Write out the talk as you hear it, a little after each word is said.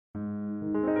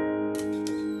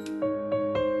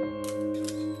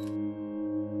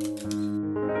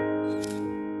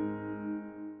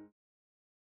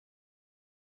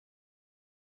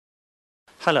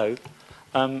Hello,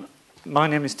 my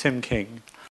name is Tim King.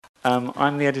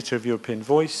 I'm the editor of European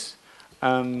Voice.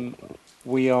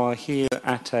 We are here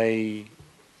at I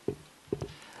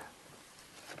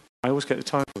always get the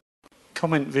title,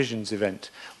 Comment Visions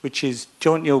event, which is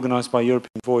jointly organised by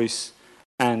European Voice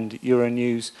and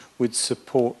Euronews with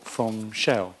support from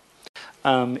Shell.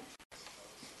 Could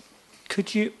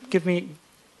you give me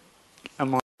and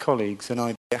my colleagues an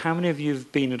idea, how many of you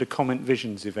have been at a Comment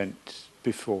Visions event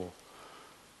before?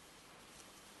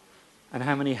 And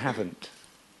how many haven't?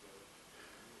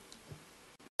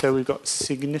 So we've got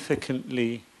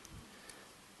significantly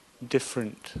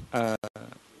different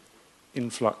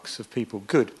influx of people.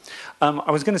 Good.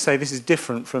 I was going to say this is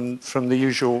different from the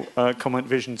usual Comment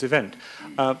Visions event,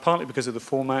 partly because of the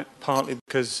format, partly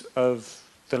because of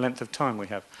the length of time we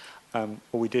have, or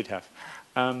we did have.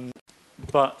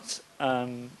 But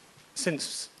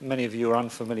since many of you are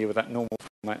unfamiliar with that normal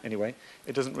format anyway,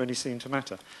 it doesn't really seem to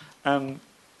matter.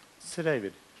 Sir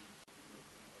David.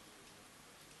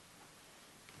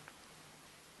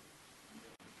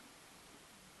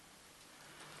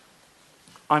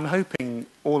 I'm hoping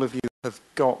all of you have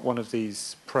got one of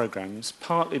these programs,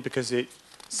 partly because it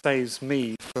saves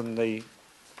me from the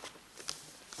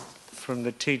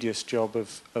tedious job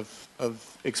of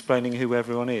explaining who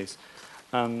everyone is,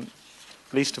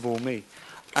 least of all me.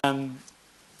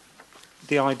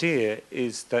 The idea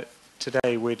is that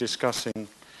today we're discussing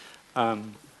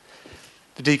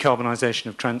the decarbonisation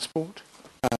of transport,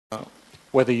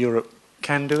 whether Europe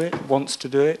can do it, wants to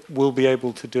do it, will be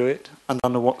able to do it, and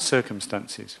under what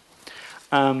circumstances.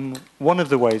 One of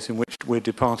the ways in which we're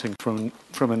departing from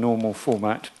a normal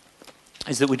format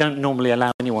is that we don't normally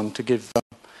allow anyone to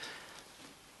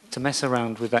to mess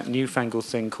around with that newfangled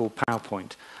thing called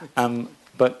PowerPoint.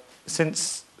 But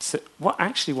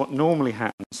what normally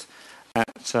happens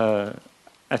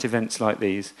at events like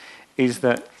these is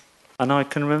that, and I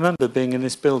can remember being in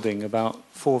this building about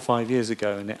 4 or 5 years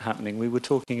ago and it happening. We were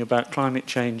talking about climate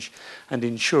change and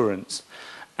insurance.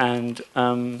 And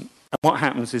what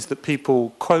happens is that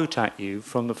people quote at you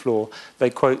from the floor.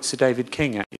 They quote Sir David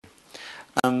King at you.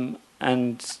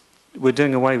 And we're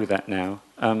doing away with that now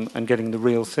and getting the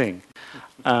real thing.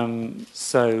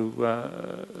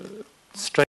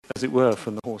 Straight, as it were,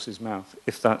 from the horse's mouth,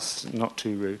 if that's not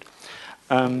too rude.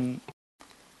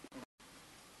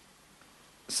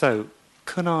 So,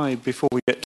 can I, before we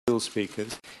get to real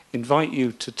speakers, invite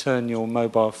you to turn your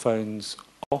mobile phones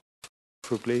off,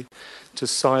 preferably, to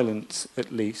silence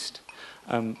at least.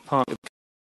 Partly because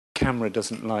the camera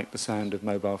doesn't like the sound of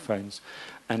mobile phones,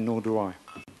 and nor do I.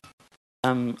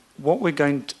 The way we're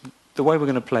going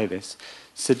to play this,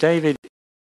 Sir David,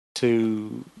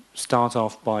 to start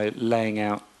off by laying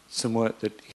out some work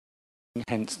that,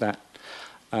 hence that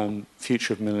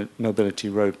Future of Mobility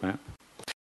Roadmap.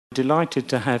 Delighted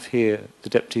to have here the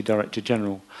Deputy Director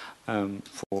General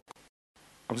for,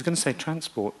 I was going to say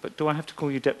transport, but do I have to call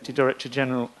you Deputy Director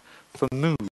General for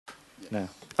MOVE? Yes. No.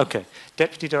 Okay.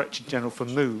 Deputy Director General for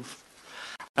MOVE.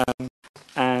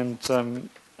 And Sultan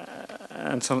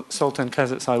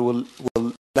Kazatsai will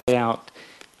lay out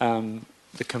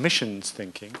the Commission's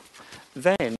thinking.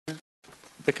 Then,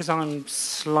 because I'm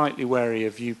slightly wary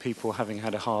of you people having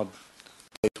had a hard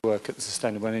to work at the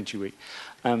Sustainable Energy Week,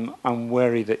 I'm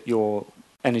wary that your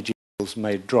energy bills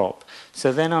may drop.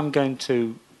 So then I'm going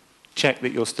to check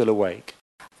that you're still awake.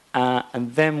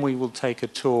 And then we will take a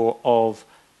tour of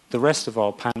the rest of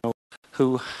our panel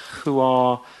who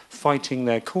are fighting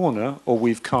their corner, or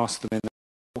we've cast them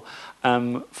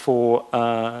in for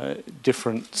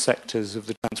different sectors of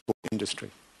the transport industry.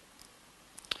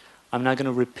 I'm now going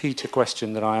to repeat a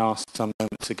question that I asked some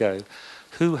moments ago.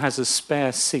 Who has a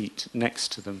spare seat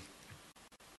next to them?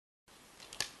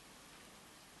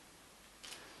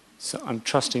 So I'm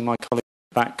trusting my colleague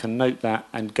back can note that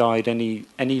and guide any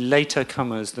later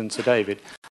comers than Sir David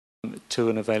to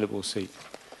an available seat.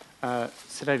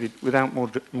 Sir David, without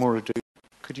more ado,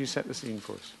 could you set the scene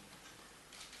for us?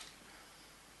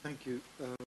 Thank you.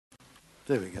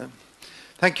 There we go.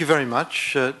 Thank you very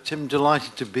much, Tim.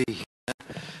 Delighted to be here.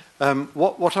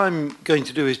 What I'm going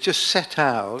to do is just set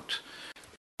out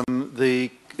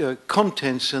the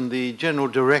contents and the general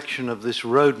direction of this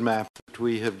roadmap that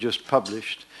we have just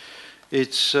published.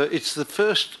 It's the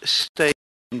first stage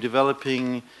in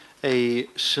developing a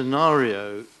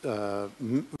scenario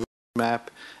roadmap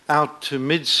out to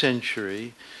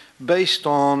mid-century based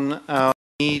on our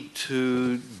need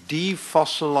to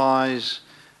defossilize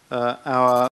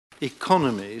our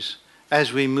economies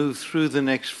as we move through the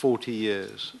next 40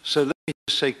 years. So let me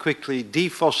just say quickly,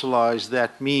 defossilize,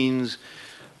 that means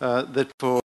that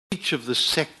for each of the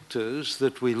sectors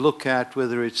that we look at,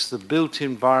 whether it's the built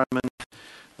environment,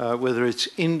 whether it's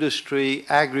industry,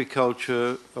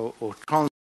 agriculture, or transport,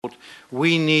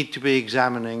 we need to be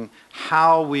examining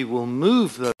how we will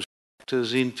move those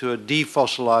sectors into a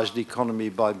defossilized economy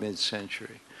by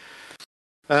mid-century.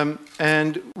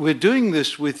 And we're doing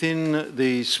this within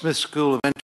the Smith School of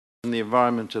Enterprise and the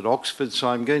Environment at Oxford, so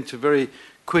I'm going to very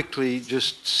quickly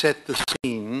just set the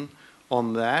scene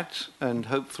on that and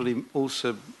hopefully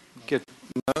also get...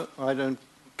 No, I don't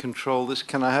control this.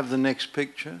 Can I have the next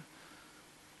picture?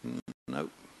 No.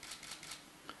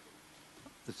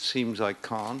 It seems I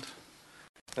can't.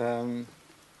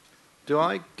 Do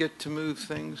I get to move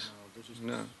things?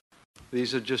 No.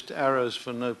 These are just arrows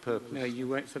for no purpose. No, you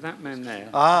wait for that man there.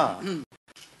 Ah,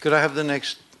 could I have the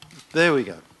next? There we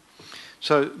go.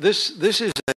 So this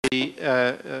is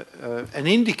an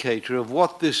indicator of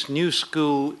what this new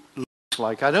school looks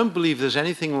like. I don't believe there's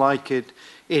anything like it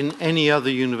in any other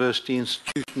university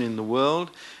institution in the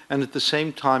world, and at the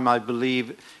same time I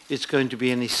believe it's going to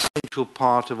be an essential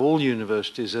part of all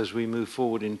universities as we move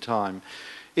forward in time.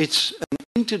 It's an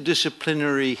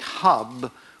interdisciplinary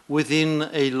hub within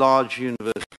a large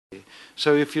university.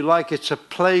 So if you like, it's a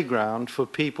playground for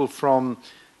people from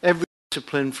every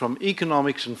discipline, from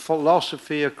economics and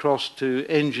philosophy across to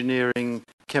engineering,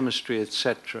 chemistry,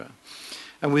 etc.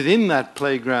 And within that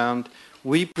playground,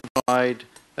 we provide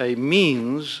a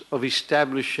means of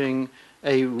establishing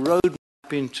a roadmap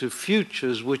into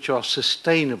futures which are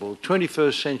sustainable,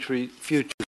 21st century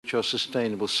futures which are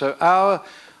sustainable. So our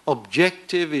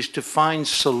objective is to find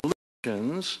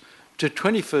solutions to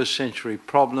 21st century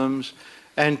problems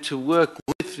and to work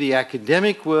with the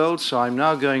academic world. So I'm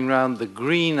now going around the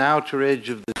green outer edge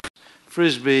of the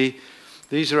frisbee.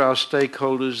 These are our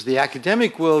stakeholders. The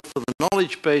academic world for the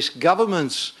knowledge base,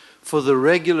 governments for the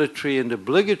regulatory and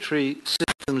obligatory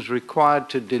systems required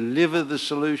to deliver the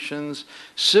solutions,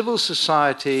 civil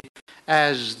society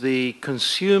as the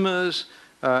consumers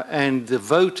and the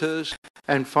voters,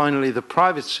 and finally the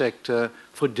private sector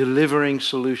for delivering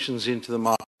solutions into the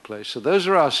marketplace. So those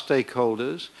are our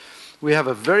stakeholders. We have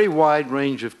a very wide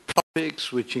range of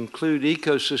topics which include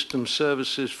ecosystem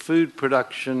services, food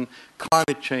production,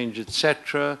 climate change,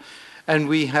 etc. And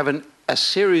we have a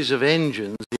series of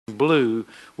engines in blue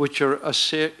which are a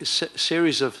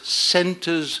series of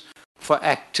centers for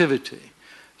activity.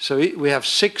 So we have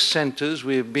 6 centers.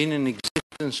 We have been in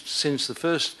existence since the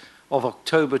 1st of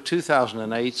October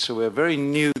 2008, so we're very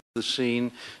new to the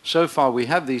scene. So far we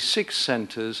have these 6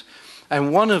 centers,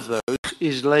 and one of those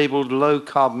is labeled low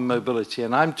carbon mobility,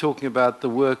 and I'm talking about the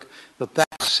work that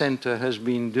that center has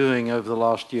been doing over the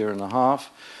last year and a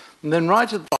half. And then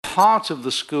right at the heart of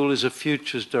the school is a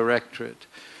Futures Directorate.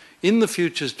 In the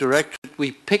Futures Directorate,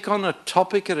 we pick on a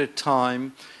topic at a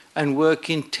time and work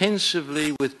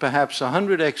intensively with perhaps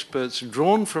 100 experts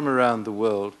drawn from around the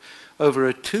world over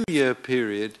a 2-year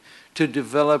period to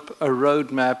develop a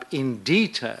roadmap in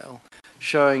detail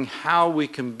showing how we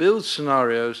can build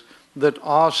scenarios that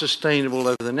are sustainable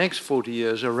over the next 40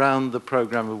 years around the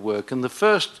program of work. And the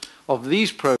first of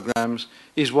these programs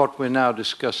is what we're now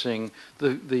discussing,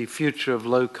 the future of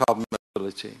low carbon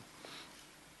mobility.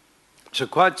 So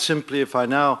quite simply, if I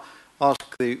now ask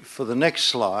for the next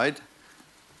slide,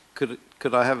 could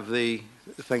I have the,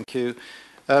 thank you.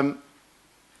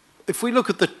 If we look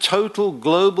at the total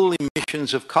global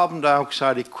emissions of carbon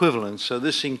dioxide equivalent, so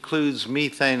this includes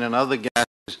methane and other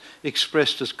gases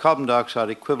expressed as carbon dioxide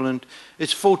equivalent,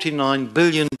 it's 49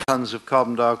 billion tons of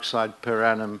carbon dioxide per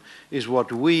annum is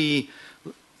what we,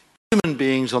 human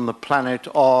beings on the planet,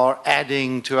 are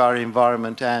adding to our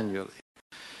environment annually.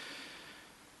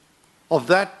 Of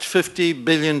that 50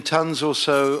 billion tons or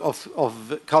so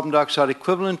of carbon dioxide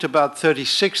equivalent, about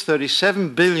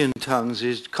 37 billion tons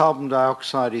is carbon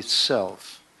dioxide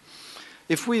itself.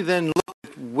 If we then look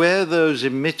at where those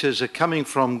emitters are coming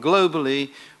from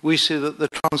globally, we see that the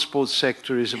transport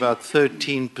sector is about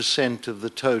 13% of the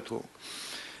total.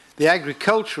 The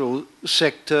agricultural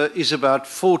sector is about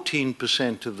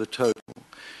 14% of the total.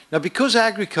 Now, because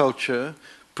agriculture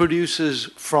produces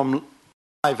from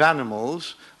live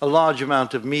animals a large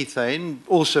amount of methane,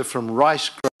 also from rice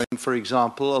growing, for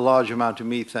example, a large amount of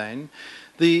methane,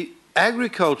 the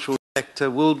agricultural sector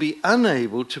will be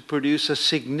unable to produce a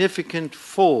significant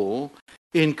fall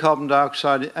in carbon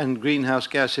dioxide and greenhouse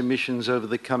gas emissions over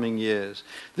the coming years.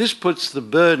 This puts the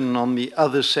burden on the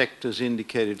other sectors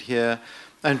indicated here,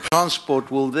 and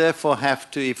transport will therefore have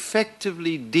to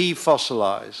effectively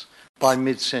defossilize by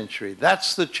mid-century.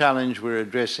 That's the challenge we're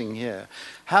addressing here.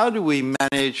 How do we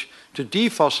manage to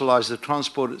defossilize the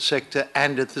transport sector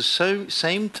and at the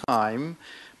same time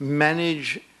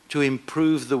manage to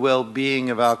improve the well-being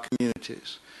of our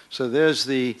communities? So there's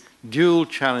the dual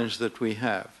challenge that we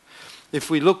have. If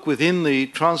we look within the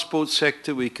transport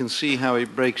sector, we can see how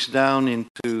it breaks down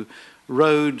into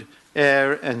road,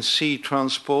 air and sea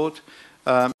transport.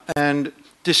 And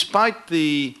despite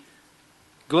the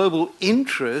global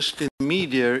interest in the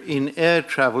media in air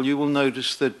travel, you will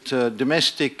notice that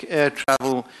domestic air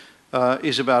travel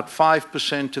is about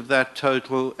 5% of that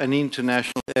total, and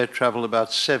international air travel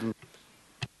about 7%.